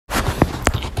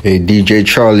Hey, DJ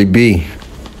Charlie B.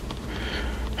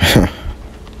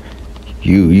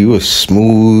 You a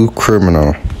smooth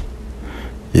criminal.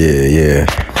 Yeah.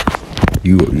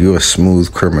 You a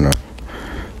smooth criminal.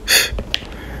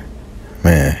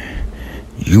 Man,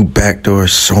 you backdoor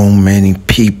so many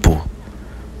people.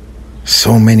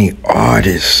 So many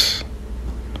artists.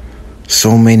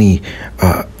 So many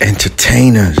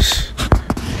entertainers.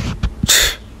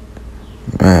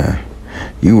 Man,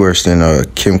 you worse than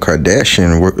Kim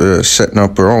Kardashian setting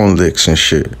up her own licks and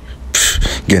shit.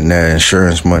 Getting that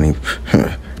insurance money.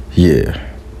 Yeah.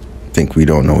 Think we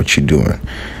don't know what you're doing.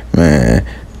 Man,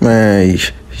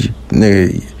 nigga,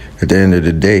 at the end of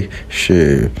the day,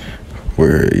 shit,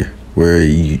 where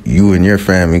you and your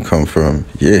family come from,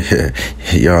 yeah,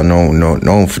 y'all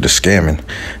known for the scamming.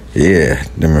 Yeah,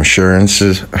 them insurance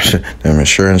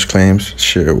claims.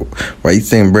 Shit, why you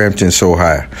think Brampton's so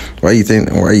high? Why you think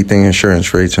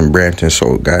insurance rates in Brampton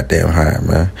so goddamn high,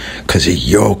 man? 'Cause of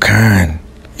your kind,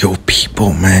 your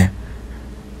people, man.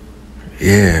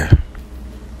 Yeah,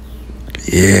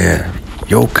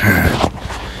 your kind.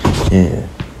 Yeah.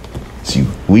 See,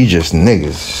 we just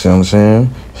niggas. See what I'm saying?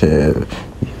 Yeah.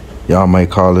 Y'all might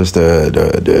call us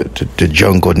the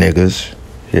jungle niggas.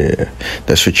 Yeah,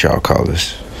 that's what y'all call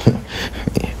us.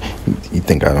 You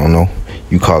think I don't know?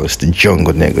 You call us the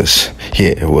jungle niggas.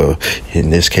 Yeah, well, in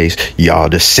this case, y'all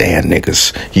the sand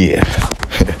niggas. Yeah.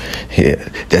 Yeah,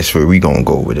 that's where we gonna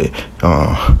go with it.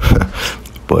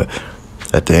 But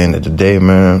at the end of the day,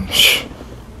 man,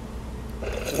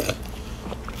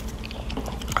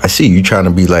 I see you trying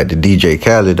to be like the DJ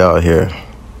Khaled out here.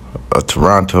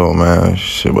 Toronto, man.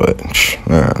 Shit, but,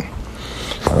 man,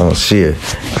 I don't see it.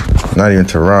 Not even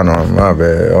Toronto, my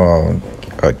bad.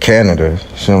 Canada,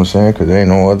 see what I'm saying? 'Cause there ain't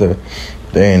no other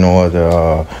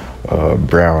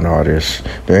brown artists.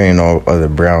 There ain't no other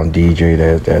brown DJ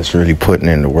that's really putting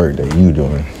in the work that you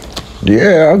doing.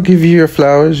 Yeah, I'll give you your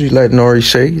flowers. You like Nori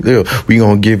say? We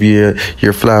gonna give you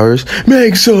your flowers.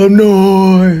 Make some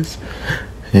noise.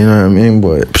 You know what I mean?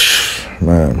 But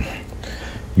man,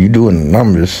 you doing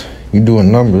numbers.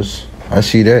 I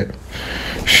see that.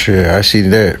 Shit, I see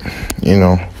that. You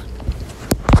know.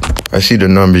 I see the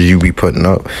numbers you be putting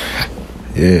up.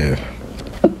 Yeah.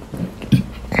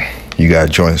 You got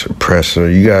joints with Presser.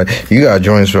 You got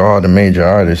joints with all the major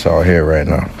artists out here right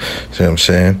now. See what I'm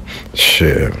saying?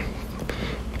 Shit.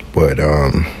 But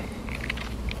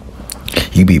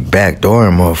you be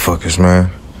backdooring motherfuckers, man.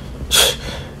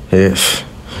 Yes.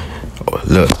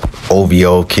 Look,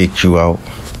 OVO kicked you out.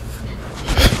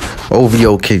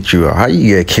 OVO kicked you out. How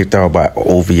you get kicked out by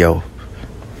OVO?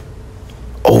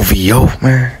 OVO,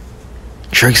 man.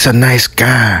 Drake's a nice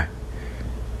guy.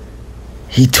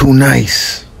 He too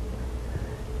nice.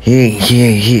 Man,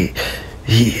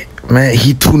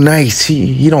 he too nice.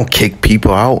 He don't kick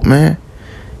people out, man.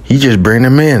 He just bring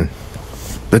them in.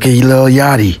 Look at Lil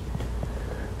Yachty. You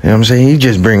know what I'm saying? He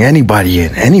just bring anybody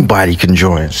in. Anybody can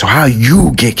join. So how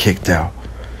you get kicked out?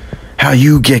 How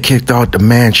you get kicked out the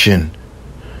mansion?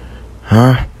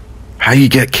 Huh? How you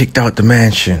get kicked out the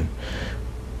mansion?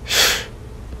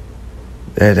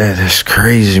 That's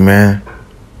crazy, man.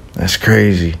 That's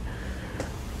crazy.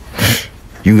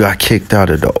 You got kicked out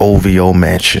of the OVO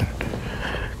mansion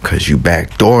 'cause you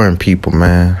backdooring people,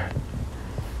 man.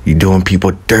 You doing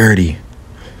people dirty.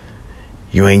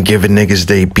 You ain't giving niggas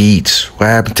they beats. What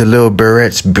happened to Lil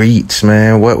Barrett's beats,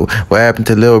 man? What happened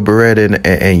to Lil Barrett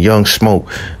and Young Smoke?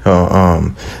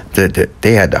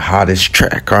 They had the hottest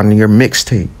track on your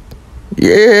mixtape.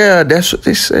 Yeah, that's what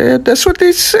they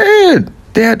said.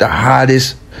 They had the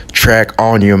hottest track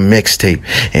on your mixtape,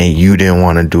 and you didn't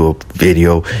want to do a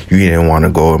video. You didn't want to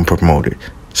go and promote it.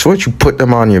 So what you put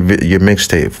them on your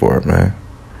mixtape for, man?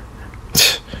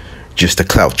 Just to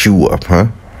clout you up, huh?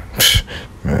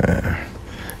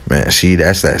 Man, see,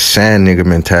 that's that sand nigga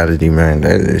mentality, man.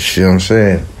 That is shit I'm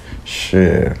saying.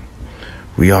 Shit.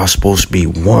 We all supposed to be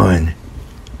one.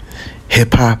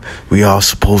 Hip hop, we all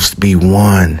supposed to be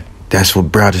one. That's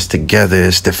what brought us together.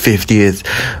 It's the 50th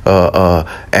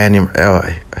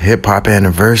hip-hop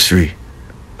anniversary.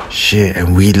 Shit,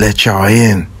 and we let y'all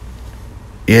in.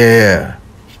 Yeah.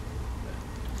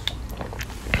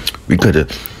 We could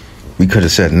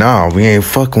have said, nah, we ain't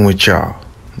fucking with y'all.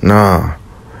 Nah.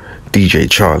 DJ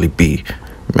Charlie B.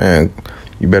 Man,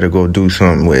 you better go do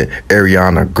something with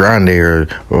Ariana Grande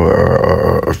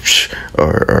or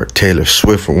Taylor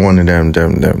Swift or one of them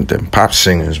pop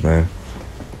singers, man.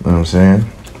 You know what I'm saying?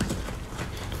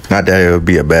 Not that it would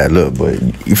be a bad look, but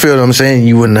you feel what I'm saying?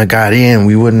 You wouldn't have got in.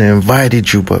 We wouldn't have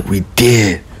invited you, but we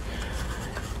did.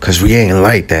 'Cause we ain't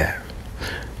like that.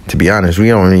 To be honest, we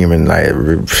don't even like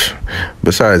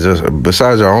Besides us,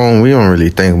 besides our own, we don't really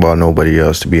think about nobody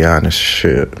else, to be honest.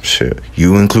 Shit.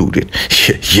 You included.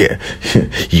 Yeah,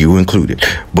 you included.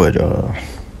 But,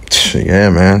 yeah,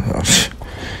 man.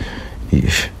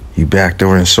 You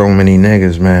backdooring so many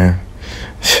niggas, man.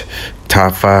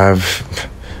 Top 5.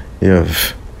 Yeah.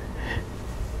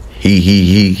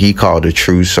 He called the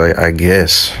truce, I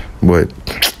guess. But,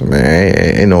 man,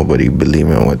 ain't nobody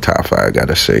believing what Top 5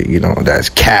 gotta say. You know, that's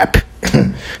cap.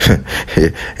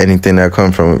 Anything that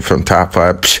comes from Top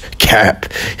 5, cap.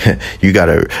 You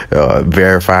gotta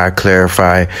verify,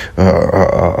 clarify,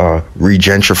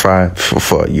 regentrify.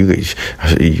 For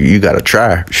you gotta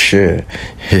try. Shit.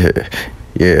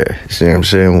 Yeah, see what I'm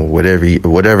saying?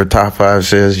 Whatever Top 5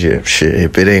 says, yeah, shit.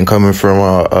 If it ain't coming from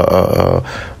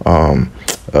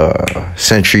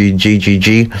Century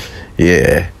GGG,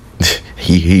 yeah,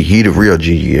 he the real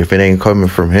GG. If it ain't coming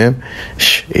from him,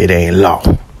 it ain't law.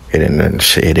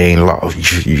 It ain't law.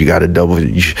 You gotta double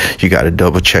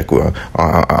check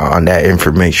on that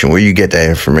information. Where you get that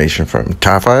information from?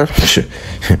 Top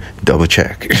 5? Double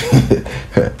check.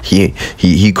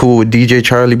 He cool with DJ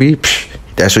Charlie B?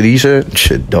 That's what he said?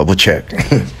 Shit, double check.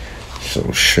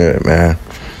 So shit, man.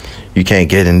 You can't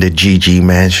get in the GG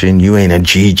mansion. You ain't a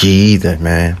GG either,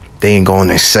 man. They ain't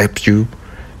gonna accept you.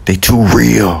 They too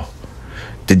real.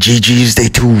 The GGs, they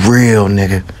too real,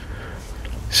 nigga.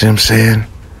 See what I'm saying?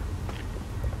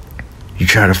 You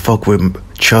try to fuck with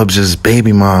Chubbs'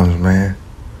 baby moms, man.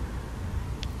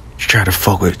 You try to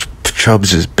fuck with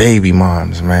Chubbs' baby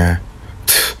moms, man.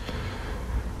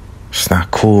 It's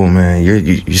not cool, man.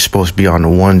 You're supposed to be on the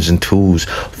ones and twos.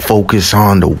 Focus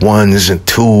on the ones and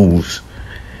twos.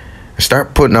 And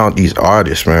start putting out these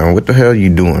artists, man. What the hell you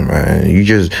doing, man? You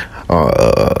just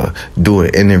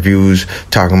doing interviews,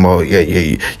 talking about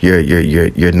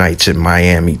your nights in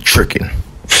Miami tricking.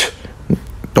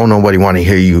 Don't nobody want to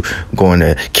hear you going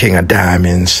to King of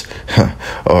Diamonds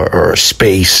or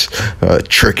Space,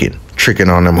 tricking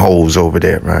on them hoes over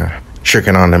there, man.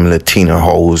 Tricking on them Latina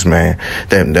hoes, man.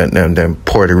 Them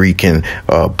Puerto Rican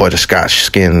butterscotch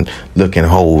skin looking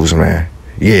hoes, man.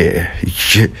 Yeah,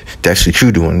 that's what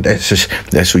you doing. That's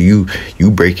what you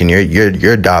breaking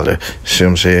your dollar. See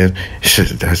what I'm saying?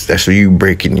 That's what you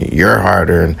breaking your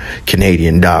hard-earned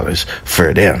Canadian dollars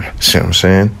for them. See what I'm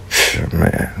saying?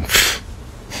 Man.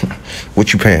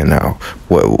 What you paying now?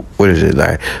 What is it,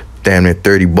 like? Damn near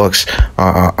 $30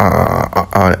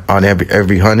 on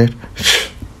every 100.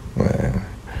 Man.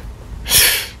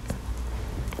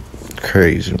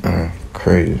 Crazy, man.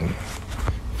 Crazy.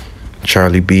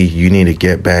 Charlie B, you need to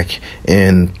get back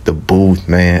in the booth,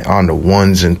 man. On the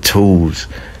ones and twos.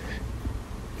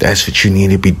 That's what you need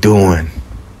to be doing.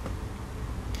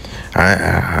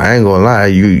 I ain't gonna lie.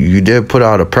 You did put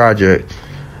out a project.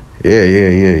 Yeah.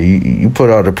 You put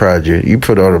out a project. You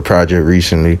put out a project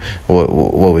recently. What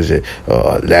was it?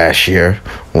 Last year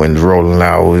when Rolling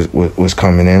Loud was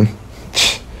coming in.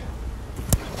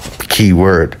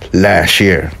 Keyword last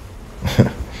year.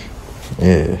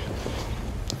 Yeah.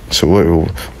 So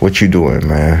what you doing,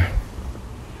 man?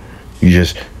 You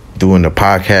just doing the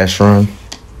podcast run?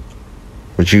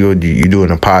 What you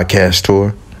doing a podcast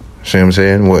tour? See what I'm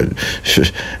saying? What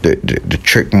the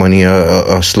trick money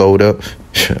slowed up?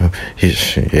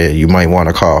 Yeah, you might want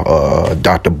to call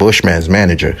Dr. Bushman's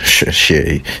manager.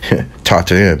 Shit, talk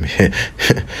to him.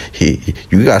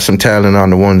 You got some talent on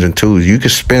the ones and twos. You can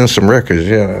spin some records.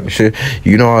 Yeah, shit.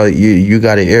 You know, you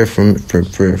got an ear for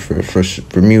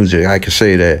music. I can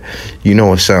say that. You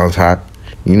know, it sounds hot.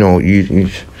 You know, you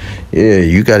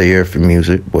got an ear for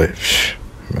music, but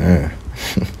man,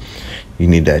 you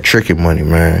need that tricky money,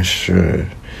 man. Sure,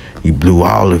 you blew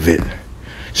all of it,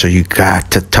 so you got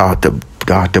to talk to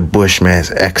Dr.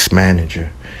 Bushman's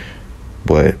ex-manager.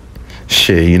 But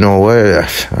shit, you know what?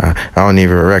 I don't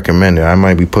even recommend it. I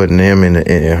might be putting him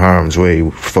in harm's way,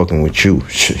 fucking with you.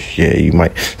 Yeah, you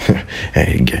might.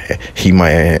 He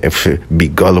might be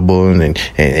gullible and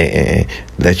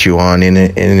let you on in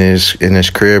his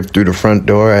crib through the front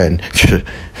door and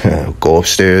go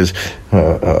upstairs.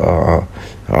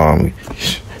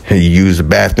 Use the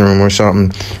bathroom or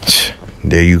something.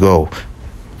 There you go.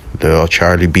 The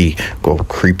Charlie B go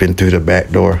creeping through the back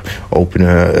door,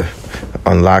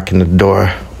 unlocking the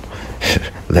door,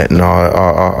 letting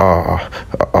all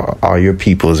your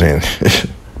peoples in.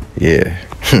 Yeah,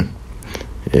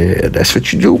 yeah. That's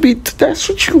what you do. That's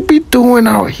what you be doing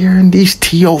out here in these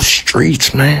TO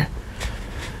streets, man.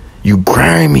 You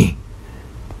grimy,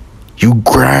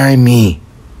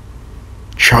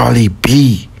 Charlie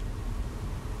B.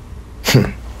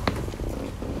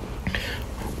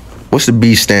 What's the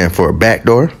B stand for?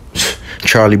 Backdoor?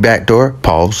 Charlie Backdoor?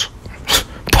 Pause.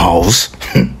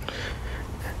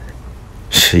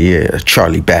 Yeah,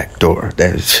 Charlie Backdoor.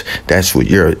 That's what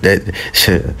you're.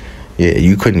 That. Yeah,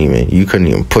 you couldn't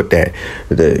even put that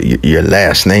your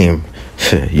last name.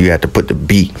 You had to put the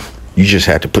B. You just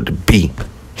had to put the B.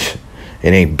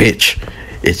 It ain't bitch.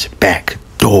 It's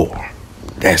backdoor.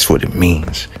 That's what it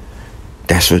means.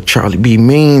 That's what Charlie B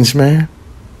means, man.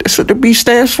 That's what the B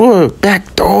stands for.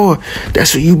 Backdoor.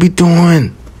 That's what you be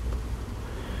doing.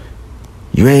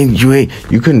 You couldn't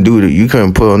do it. You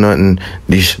couldn't pull nothing.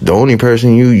 The only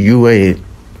person you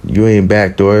ain't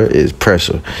backdoor is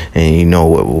Pressure, and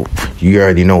you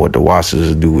already know what the Wassers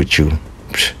will do with you.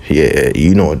 Yeah,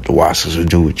 you know what the Wassers will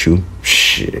do with you.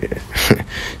 Shit,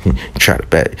 try to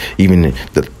back. Even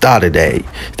the thought of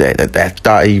that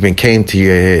thought even came to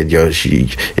your head, yo.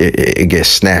 It gets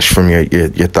snatched from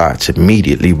your thoughts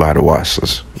immediately by the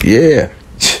Wassers. Yeah.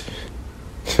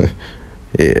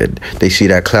 Yeah, they see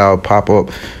that cloud pop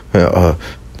up.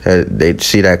 They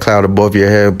see that cloud above your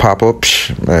head pop up.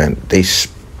 Man, they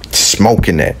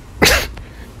smoking that.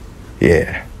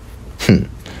 Yeah.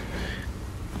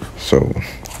 So,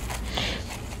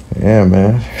 yeah,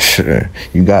 man.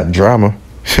 You got drama.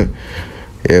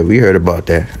 Yeah, we heard about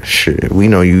that. Shit, we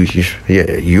know you.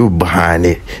 Yeah, you're behind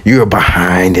it. You're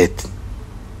behind it.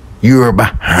 You're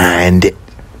behind it.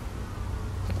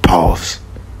 Pause.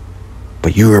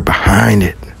 But you were behind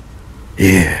it.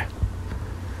 Yeah.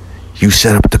 You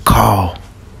set up the call.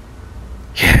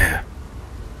 Yeah.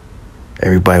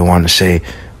 Everybody want to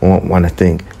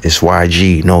think it's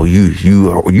YG. No,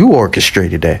 you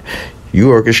orchestrated that. You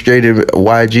orchestrated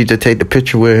YG to take the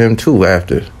picture with him too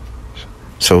after.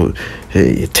 So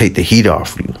hey, take the heat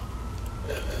off you.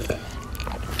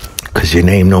 Cause your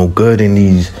name no good in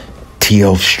these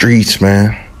TL streets,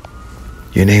 man.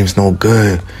 Your name's no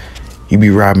good. You be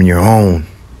robbing your own.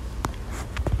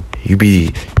 You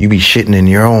be shitting in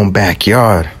your own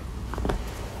backyard.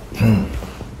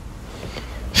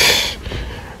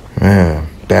 Man,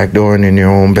 backdooring in your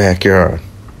own backyard.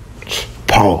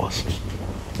 Pause.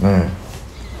 Man.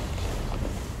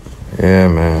 Yeah,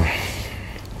 man.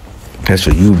 That's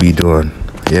what you be doing.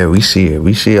 Yeah, we see it.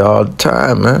 We see it all the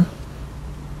time, man.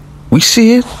 We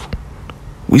see it.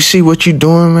 We see what you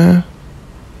doing, man.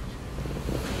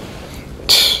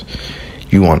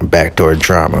 You want backdoor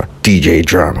drama, DJ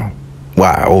drama.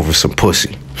 Why? Over some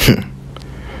pussy.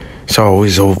 It's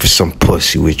always over some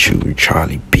pussy with you,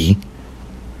 Charlie B.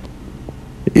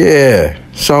 Yeah,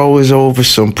 it's always over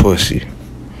some pussy.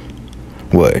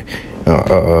 What?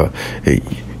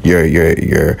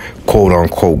 Your quote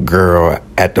unquote girl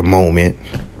at the moment.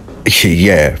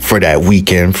 Yeah, for that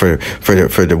weekend, for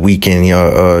the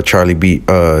weekend, Charlie B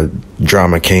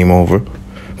drama came over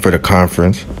for the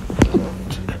conference.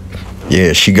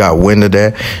 Yeah, she got wind of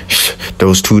that.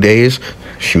 Those 2 days,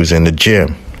 she was in the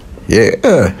gym.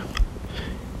 Yeah.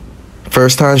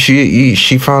 First time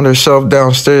she found herself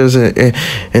downstairs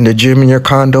in the gym in your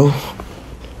condo.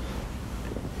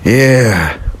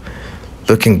 Yeah.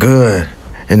 Looking good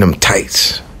in them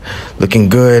tights. Looking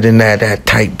good in that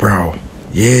tight bro.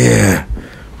 Yeah.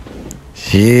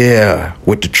 Yeah.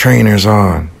 With the trainers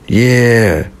on.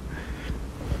 Yeah.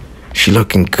 She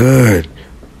looking good.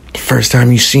 The first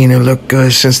time you seen her look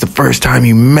good since the first time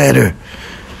you met her,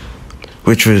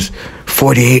 which was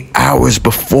 48 hours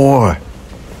before.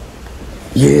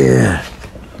 Yeah.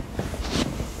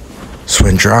 So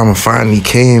when drama finally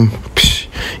came,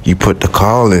 you put the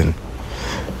call in.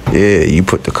 Yeah, you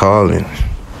put the call in.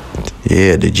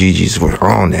 Yeah, the GGs were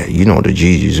on that. You know the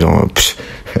GGs on.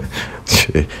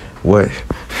 What?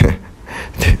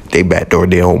 They backdoor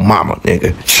their own mama,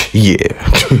 nigga. Yeah.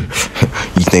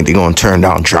 You think they gonna turn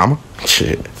down drama?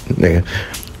 Shit, nigga.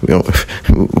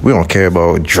 We don't care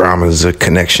about dramas or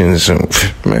connections. And,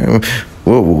 man,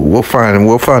 we'll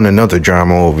find another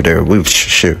drama over there. We'll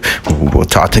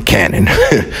talk to Cannon.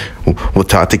 We'll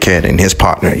talk to Cannon, his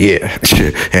partner. Yeah,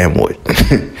 and what?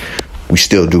 We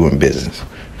still doing business.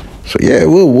 So yeah,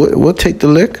 we'll take the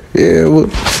lick. Yeah,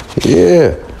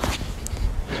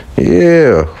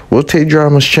 yeah. We'll take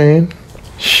drama's chain.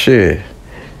 Shit.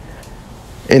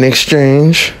 In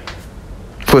exchange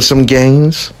for some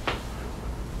gains.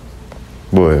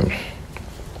 Boy.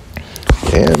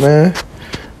 Yeah, man.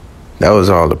 That was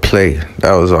all a play.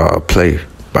 That was all a play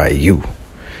by you.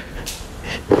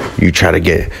 You try to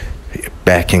get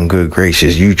back in good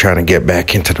graces. You trying to get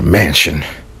back into the mansion.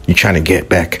 You trying to get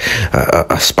back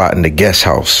a spot in the guest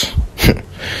house.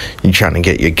 You trying to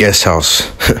get your guest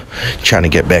house. Trying to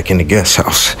get back in the guest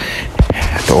house.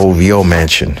 The OVO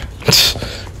mansion.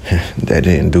 That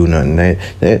didn't do nothing.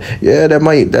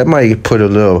 That might put a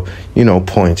little,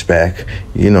 points back.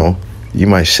 You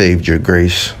might save your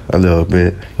grace a little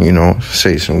bit.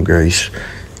 Say some grace.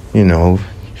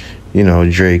 You know,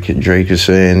 Drake is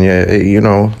saying, yeah, you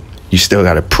know, you still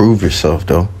got to prove yourself,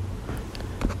 though.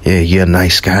 Yeah, you're a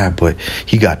nice guy, but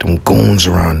he got them goons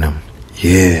around him.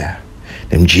 Yeah.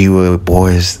 Them G-Word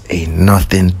boys ain't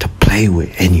nothing to play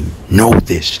with. And you know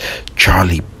this,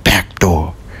 Charlie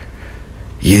Backdoor.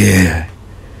 Yeah.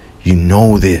 You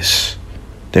know this.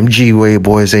 Them G-Word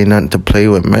boys ain't nothing to play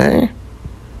with, man.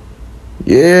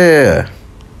 Yeah.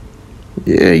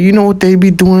 Yeah, you know what they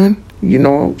be doing. You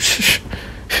know.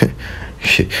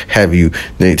 Have you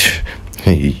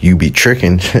be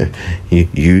tricking.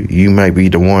 you might be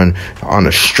the one on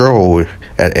a stroll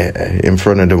in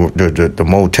front of the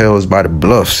motels by the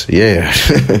bluffs. Yeah.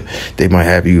 They might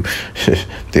have you.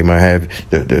 They might have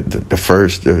the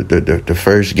first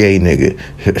gay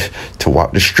nigga to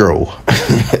walk the stroll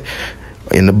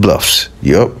in the bluffs.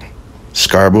 Yup.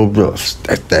 Scarborough Bluffs.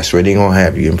 That's where they gonna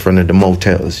have you, in front of the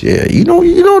motels. Yeah, you know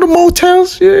the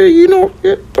motels. Yeah, you know.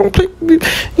 Yeah, don't play.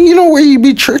 You know where you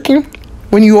be tricking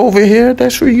when you over here.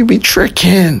 That's where you be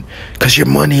tricking, cause your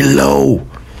money low.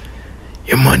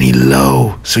 Your money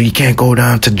low, so you can't go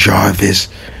down to Jarvis.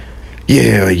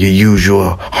 Yeah, your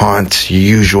usual haunts, your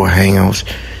usual hangouts.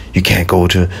 You can't go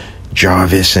to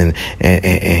Jarvis and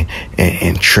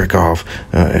trick off,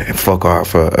 and fuck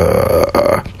off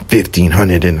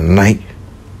 1,500 in a night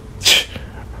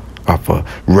off a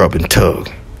rub and tug.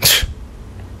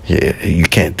 Yeah, you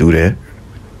can't do that.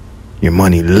 Your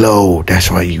money low. That's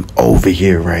why you over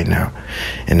here right now,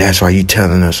 and that's why you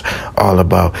telling us all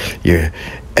about your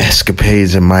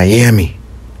escapades in Miami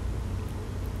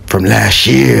from last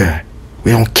year.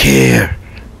 We don't care.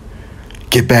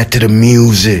 Get back to the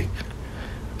music.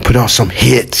 Put out some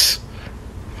hits.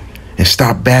 And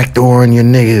stop backdooring your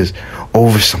niggas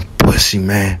over some pussy,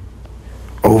 man.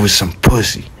 Over some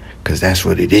pussy. Because that's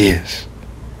what it is.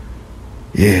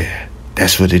 Yeah,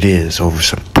 that's what it is. Over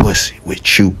some pussy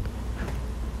with you.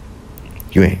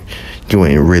 You ain't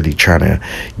really trying to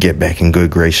get back in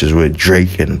good graces with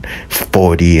Drake and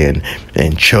 40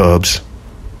 and Chubbs.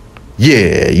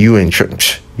 Yeah, you ain't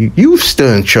you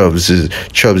still in Chubbs'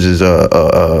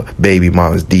 baby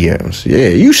mama's DMs. Yeah,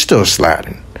 you still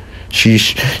sliding. She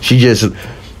seeing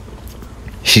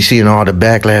all the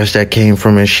backlash that came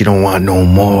from it. She don't want no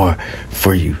more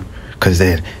for you, cause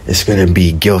then it's gonna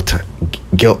be guilt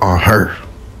on her,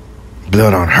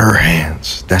 blood on her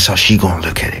hands. That's how she gonna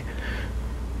look at it.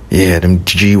 Yeah, them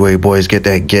G-Way boys get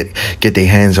their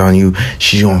hands on you.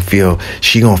 She gonna feel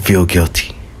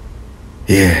guilty.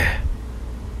 Yeah.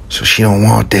 So she don't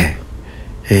want that.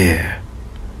 Yeah.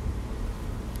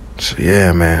 So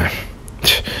yeah, man.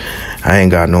 I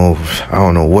don't know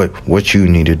what you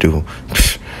need to do.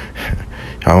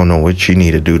 I don't know what you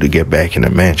need to do to get back in the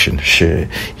mansion. Shit.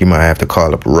 You might have to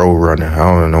call up a road runner.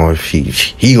 I don't know if he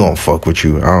gonna fuck with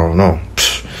you. I don't know.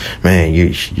 Man,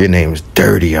 your name is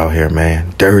dirty out here,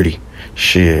 man. Dirty.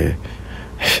 Shit.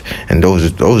 And those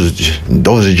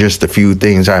are just a few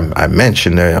things I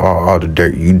mentioned there. All the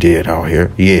dirt you did out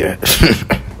here. Yeah.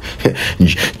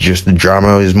 Just the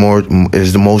drama is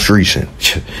the most recent.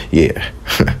 Yeah.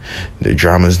 The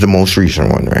drama is the most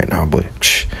recent one right now. But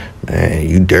man,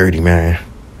 you dirty, man.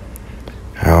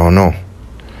 I don't know.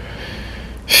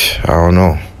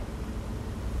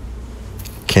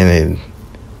 Can it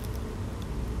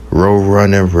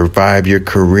Roadrunner revive your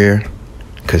career?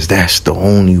 Because that's the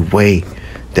only way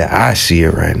that I see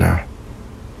it right now.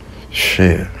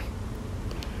 Shit.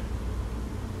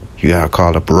 You gotta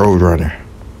call up Roadrunner.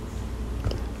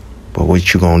 But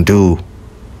what you gonna do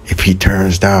if he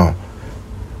turns down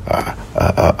a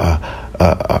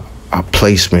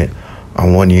placement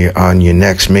on your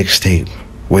next mixtape?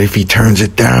 What if he turns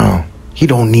it down? He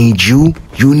don't need you.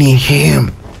 You need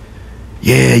him.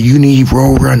 Yeah, you need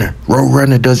Roadrunner.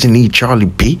 Roadrunner doesn't need Charlie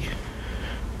B.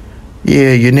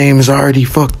 Yeah, your name is already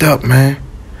fucked up, man.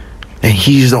 And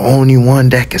he's the only one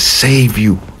that can save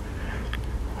you.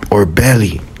 Or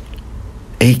Belly,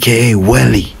 a.k.a.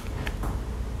 Welly.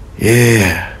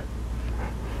 Yeah.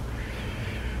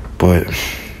 But,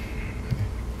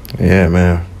 yeah,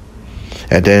 man.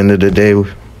 At the end of the day,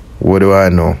 what do I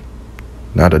know?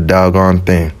 Not a doggone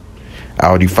thing.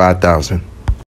 Audi 5000.